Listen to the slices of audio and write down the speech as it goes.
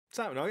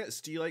Sam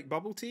Nuggets, do you like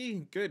bubble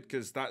tea? Good,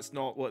 because that's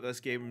not what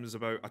this game is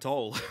about at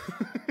all.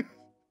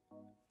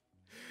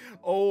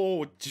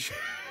 Oh,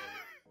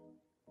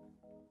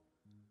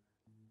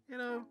 you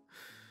know,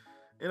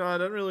 I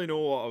don't really know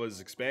what I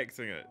was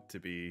expecting it to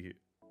be,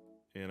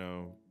 you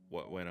know,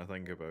 when I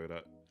think about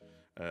it,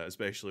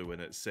 especially when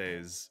it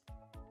says,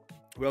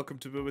 "Welcome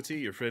to Booba Tea,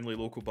 your friendly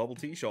local bubble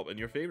tea shop, and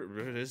your favourite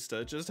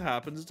barista just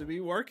happens to be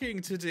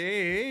working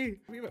today."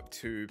 Maybe a bit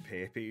too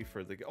peppy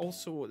for the...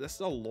 Also, this is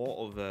a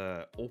lot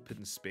of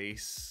open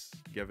space,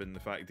 given the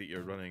fact that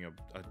you're running a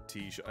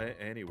tea shop.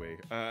 Anyway,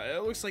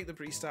 it looks like the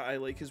barista I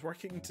like is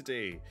working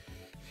today.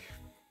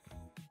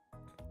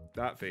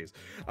 That phase.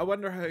 I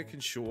wonder how I can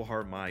show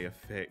her my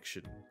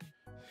affection.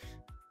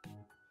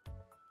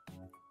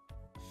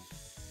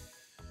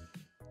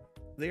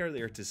 They are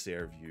there to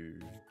serve you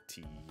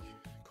tea,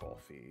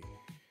 coffee,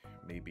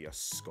 maybe a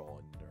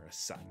scone or a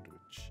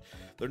sandwich.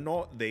 They're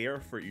not there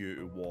for you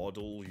to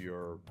waddle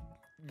your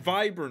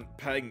vibrant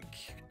pink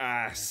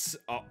ass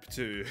up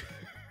to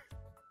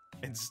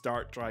and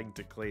start trying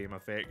to claim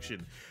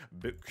affection.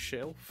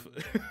 Bookshelf?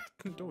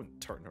 Don't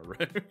turn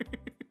around.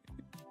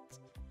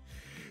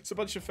 It's a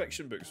bunch of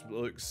fiction books.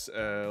 Looks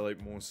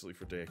like mostly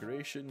for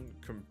decoration.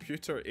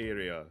 Computer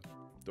area.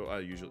 Don't I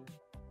usually...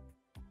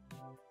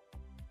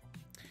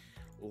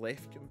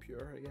 Left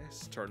computer, I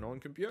guess. Turn on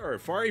computer.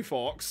 Furry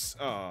fox.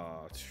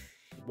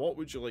 What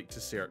would you like to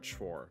search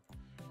for?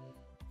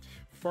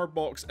 Fur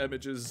box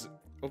images.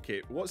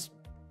 Okay, what's...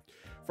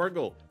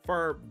 Fergal.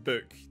 Fur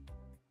book.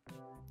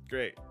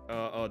 Great.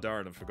 Oh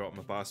darn, I forgot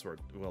my password.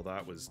 Well,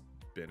 that was...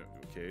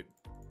 Okay.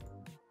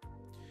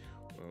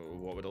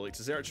 What would I like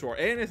to search for?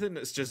 Anything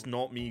that's just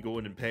not me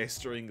going and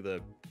pestering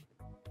the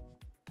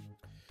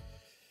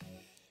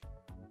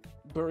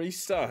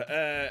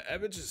barista.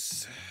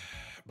 Images.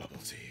 Bubble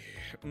tea.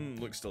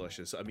 Looks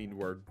delicious. I mean,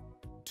 we're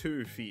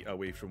 2 feet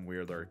away from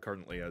where there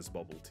currently is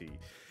bubble tea.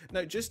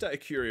 Now, just out of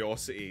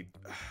curiosity...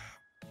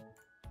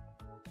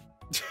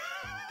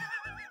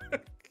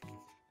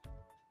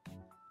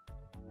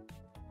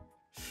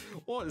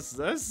 What is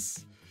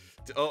this?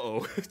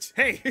 Uh-oh.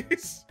 Hey!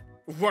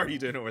 What are you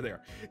doing over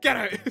there? Get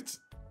out!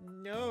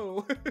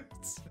 No.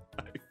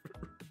 I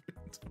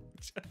ruined my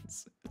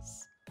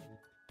chances.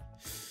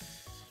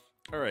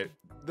 Alright,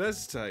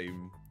 this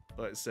time,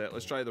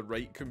 let's try the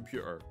right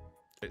computer.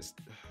 It's...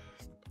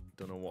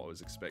 don't know what I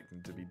was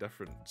expecting to be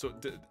different. So,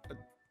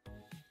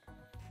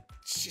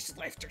 she's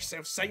left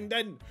herself signed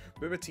in.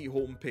 Booba Tea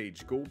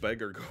homepage. Go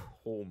big or go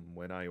home.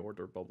 When I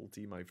order bubble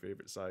tea, my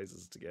favourite size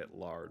is to get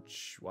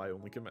large. Why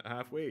only commit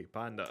halfway?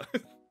 Panda.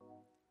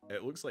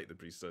 It looks like the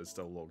barista is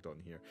still logged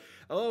on here.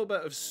 A little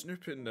bit of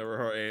snooping never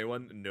hurt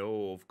anyone.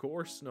 No, of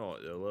course not.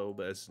 A little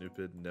bit of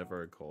snooping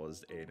never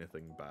caused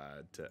anything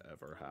bad to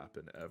ever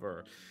happen,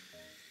 ever.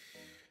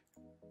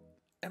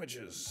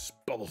 Images.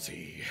 Bubble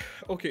tea.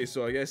 Okay,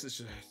 so I guess it's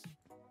just...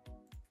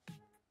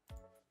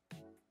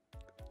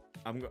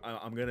 I'm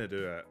gonna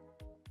do it.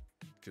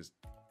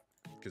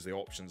 Because the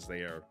option's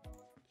there.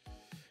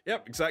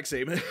 Yep, exact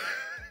same.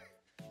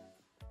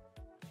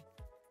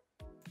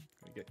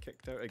 Get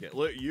kicked out again.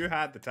 Look, you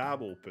had the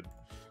tab open,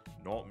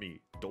 not me.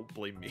 Don't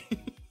blame me.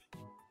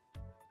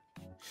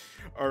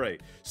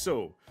 Alright,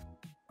 so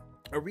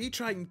are we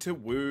trying to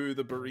woo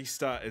the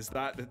barista? Is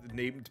that the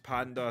named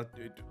panda?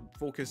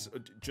 Focus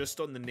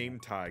just on the name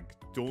tag.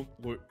 Don't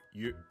look.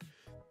 You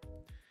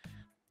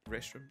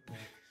restroom.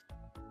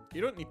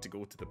 You don't need to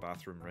go to the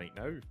bathroom right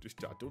now.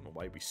 Just, I don't know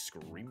why we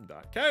screamed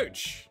that.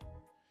 Couch.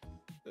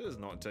 This is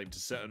not time to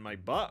sit on my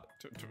butt.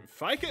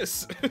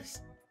 Ficus.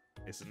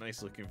 It's a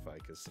nice looking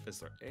ficus.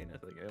 Is there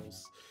anything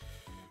else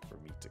for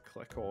me to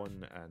click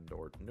on and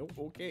or... No,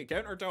 okay,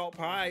 countertop,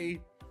 hi!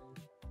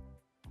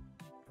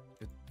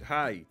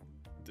 Hi.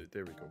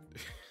 There we go.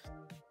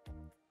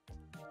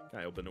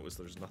 Can't help but notice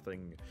there's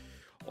nothing...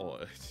 Oh,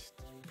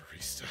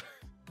 barista.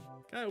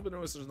 Can't help but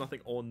notice there's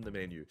nothing on the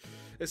menu.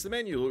 It's the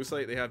menu. Looks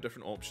like they have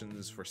different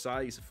options for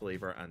size,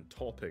 flavour and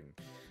topping.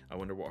 I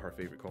wonder what her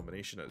favourite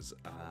combination is.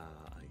 Ah,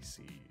 I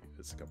see.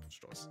 It's a cup of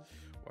straws.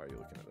 Why are you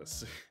looking at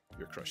this?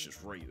 Your crush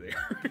is right there.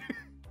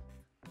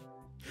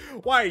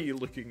 Why are you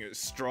looking at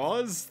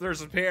straws?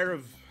 There's a pair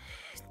of...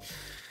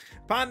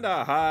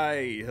 Panda,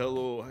 hi.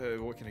 Hello.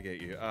 What can I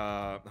get you?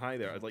 Hi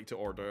there. I'd like to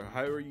order.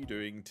 How are you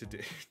doing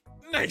today?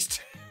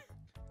 Nice.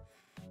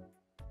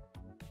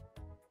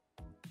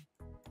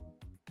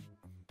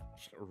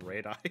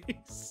 Red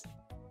eyes.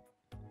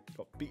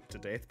 Got beat to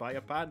death by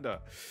a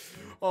panda.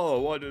 All I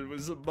wanted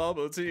was some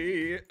bubble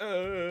tea.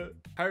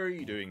 How are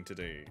you doing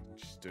today?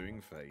 Just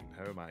doing fine.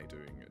 How am I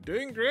doing?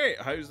 Doing great.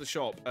 How's the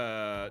shop?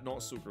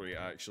 Not so great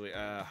actually.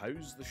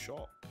 How's the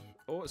shop?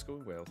 Oh, it's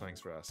going well.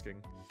 Thanks for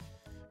asking.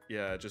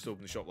 Yeah, just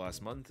opened the shop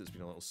last month. It's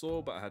been a little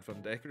slow, but I had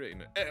fun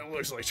decorating it. It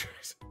looks like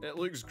it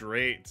looks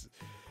great.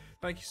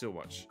 Thank you so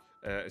much.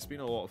 It's been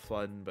a lot of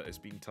fun, but it's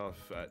been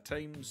tough at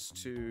times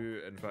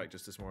too. In fact,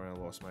 just this morning I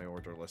lost my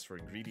order list for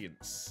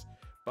ingredients.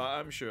 But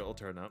I'm sure it'll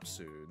turn up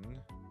soon.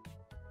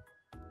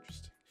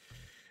 Interesting.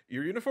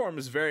 Your uniform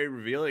is very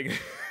revealing.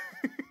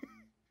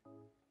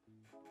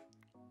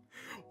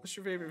 What's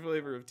your favorite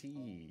flavor of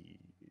tea?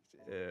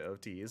 of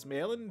tea is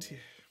melon tea.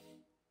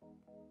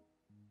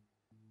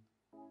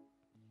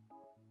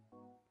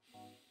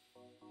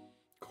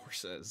 Of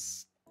course it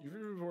is.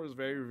 Your report is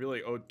very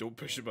really. Oh, don't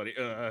push it, buddy.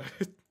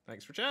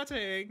 Thanks for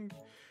chatting.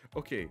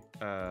 Okay.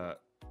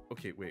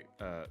 Okay. Wait.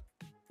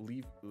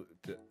 Leave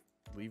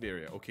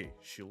area. Okay.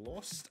 She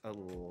lost a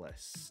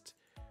list.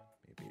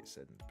 Maybe it's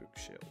in the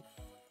bookshelf.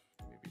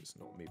 Maybe it's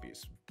not. Maybe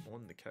it's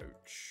on the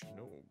couch.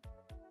 No.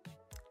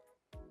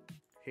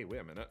 Hey,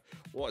 wait a minute.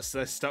 What's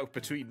this stuck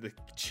between the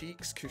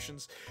cheeks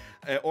cushions?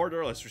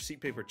 Order list,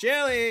 receipt paper,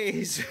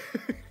 jellies,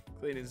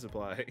 cleaning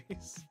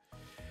supplies.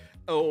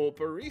 Oh,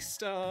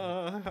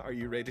 barista, are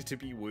you ready to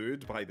be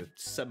wooed by the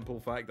simple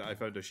fact that I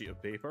found a sheet of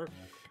paper?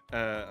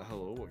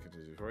 Hello, what can I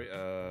do for you?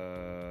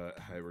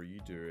 How are you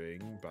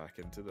doing? Back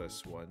into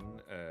this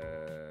one.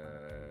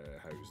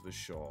 How's the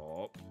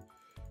shop?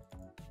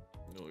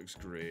 It looks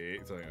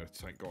great.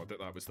 Thank God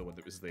that was the one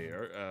that was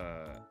there.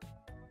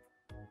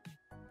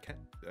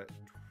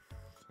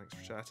 Thanks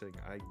for chatting.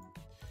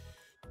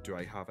 Do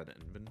I have an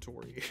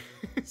inventory?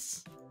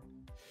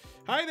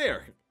 Hi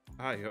there.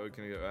 Hi, how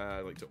can I?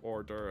 I'd like to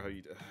order. How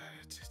you?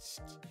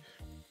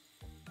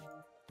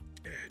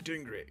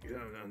 Doing great.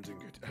 I'm doing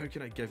good. How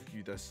can I give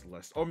you this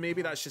list? Or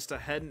maybe that's just a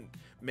hint.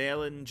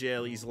 Melon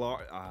jellies.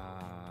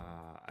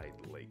 I'd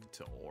like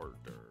to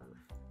order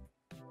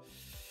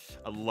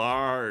a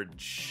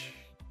large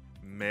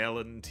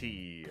melon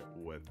tea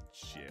with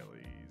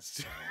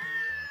jellies.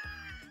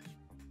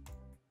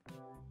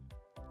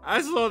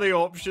 I saw the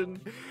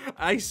option.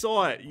 I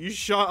saw it. You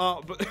shut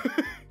up.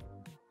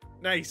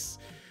 Nice.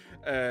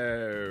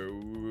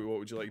 What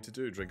would you like to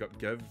do? Drink up,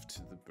 give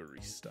to the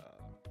barista.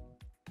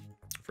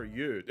 For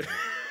you.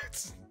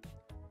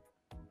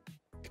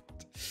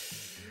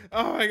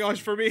 Oh my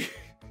gosh, for me.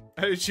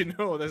 How did you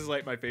know? This is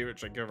like my favorite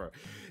drink ever.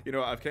 You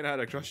know, I've kind of had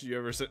a crush on you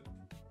ever since.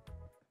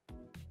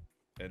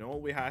 And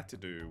all we had to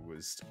do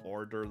was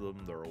order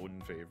them their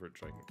own favorite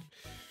drink.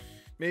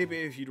 Maybe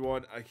if you'd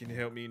want, I can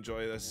help me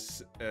enjoy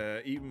this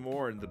even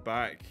more in the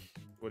back.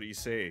 What do you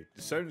say?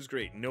 It sounds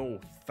great.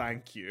 No,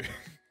 thank you.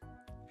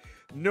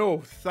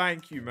 No,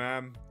 thank you,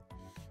 ma'am.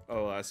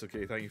 Oh, that's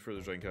okay. Thank you for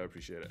the drink. I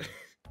appreciate it.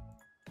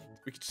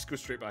 We could just go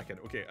straight back in.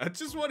 Okay, I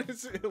just wanted to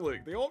say,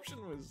 look, the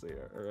option was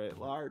there. All right,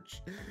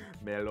 large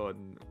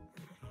melon.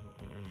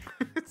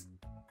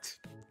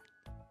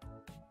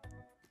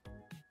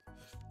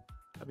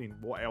 I mean,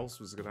 what else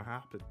was gonna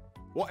happen?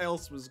 What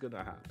else was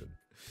gonna happen?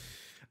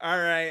 All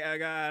right,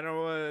 I don't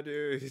want to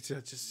do.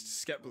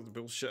 Just skip the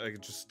bullshit. I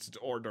could just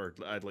order.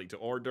 I'd like to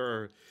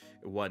order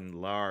one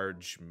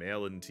large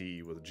melon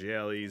tea with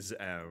jellies,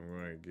 and I'm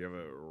gonna give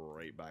it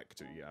right back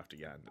to you after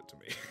you hand it to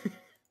me.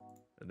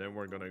 And then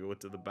we're gonna go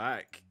to the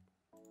back.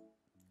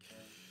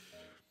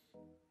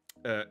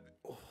 But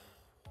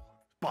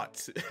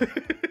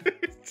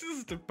it's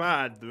just a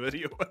bad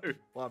video.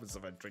 What happens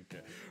if I drink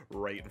it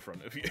right in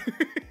front of you?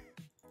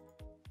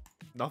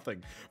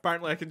 Nothing.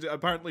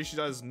 Apparently she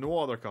has no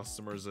other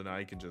customers, and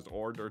I can just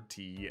order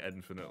tea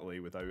infinitely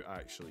without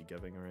actually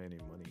giving her any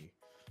money.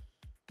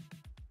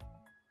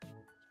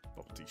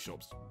 Bubble tea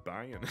shop's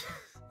banging.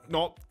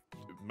 Not.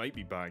 It might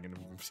be banging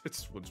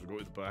just once we go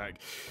to the bag.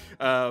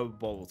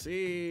 Bubble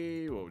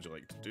tea. What would you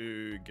like to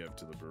do? Give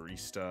to the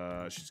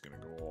barista. She's gonna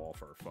go off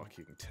her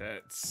fucking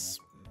tits.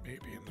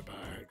 Maybe in the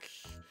bag.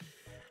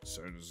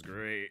 Sounds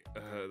great.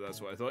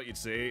 That's what I thought you'd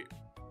say.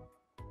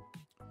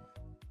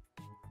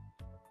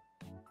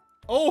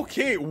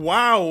 Okay,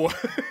 wow.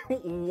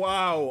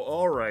 Wow,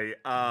 alright.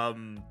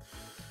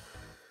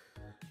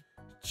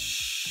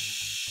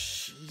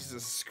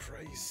 Jesus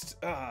Christ.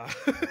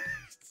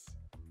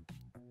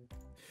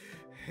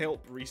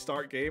 Help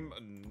restart game?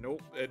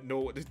 Nope.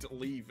 No, it's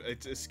leave.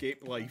 It's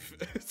escape life.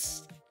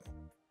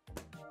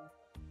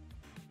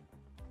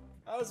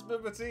 That's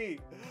Booba Tea.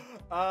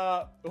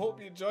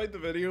 Hope you enjoyed the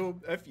video.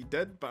 If you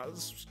did, bat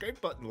the subscribe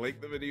button,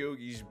 like the video,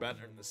 use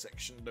banner in the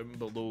section down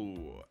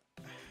below.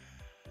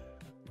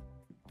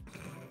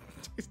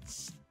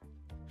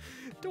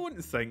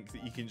 Don't think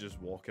that you can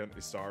just walk into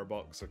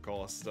Starbucks or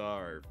Costa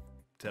or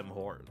Tim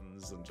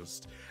Hortons and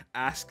just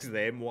ask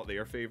them what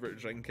their favourite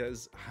drink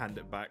is, hand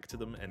it back to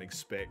them, and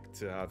expect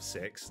to have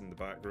sex in the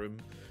back room.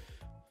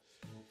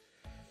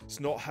 It's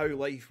not how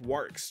life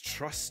works.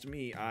 Trust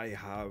me, I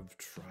have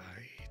tried.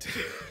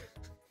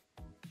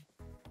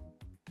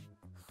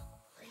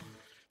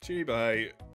 Cheery bye.